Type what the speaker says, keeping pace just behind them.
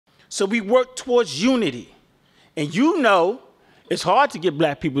So we work towards unity. And you know it's hard to get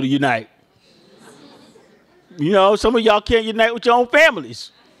black people to unite. You know, some of y'all can't unite with your own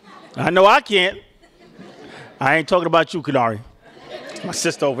families. I know I can't. I ain't talking about you, Kanari. It's my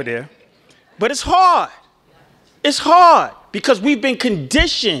sister over there. But it's hard. It's hard because we've been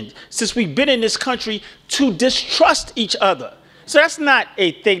conditioned since we've been in this country to distrust each other. So that's not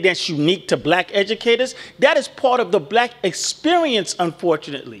a thing that's unique to black educators. That is part of the black experience,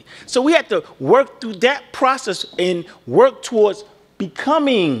 unfortunately. So we have to work through that process and work towards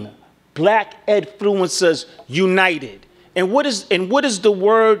becoming Black Edfluencers United. And what is the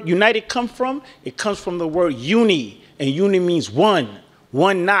word united come from? It comes from the word uni, and uni means one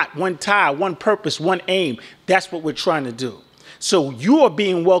knot, one tie, one purpose, one aim. That's what we're trying to do. So you are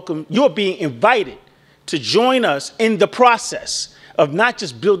being welcomed, you're being invited to join us in the process of not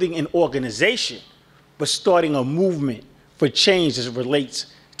just building an organization, but starting a movement for change as it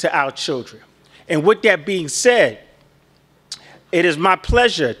relates to our children. And with that being said, it is my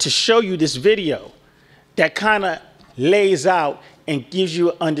pleasure to show you this video that kind of lays out and gives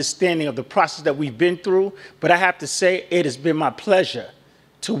you an understanding of the process that we've been through. But I have to say, it has been my pleasure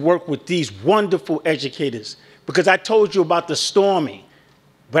to work with these wonderful educators, because I told you about the storming,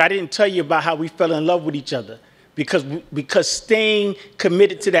 but I didn't tell you about how we fell in love with each other, because staying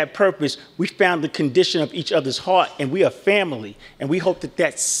committed to that purpose, we found the condition of each other's heart, and we are family, and we hope that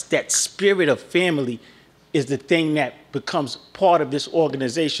that spirit of family is the thing that becomes part of this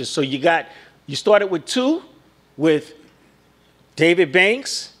organization. So you started with two, with David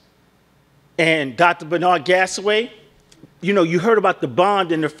Banks and Dr. Bernard Gassaway. You know, you heard about the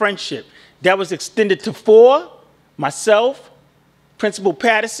bond and the friendship. That was extended to 4, myself, Principal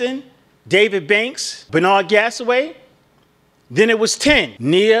Patterson, David Banks, Bernard Gassaway. Then it was 10,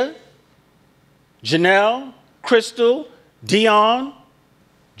 Nia, Janelle, Crystal, Dion,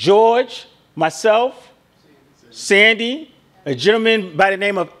 George, myself, Sandy, a gentleman by the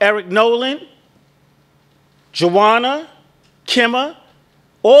name of Eric Nolan, Joanna, Kimma,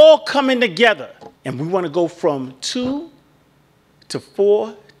 all coming together. And we want to go from 2 to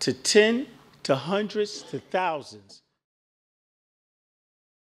 4 to 10 to hundreds to thousands.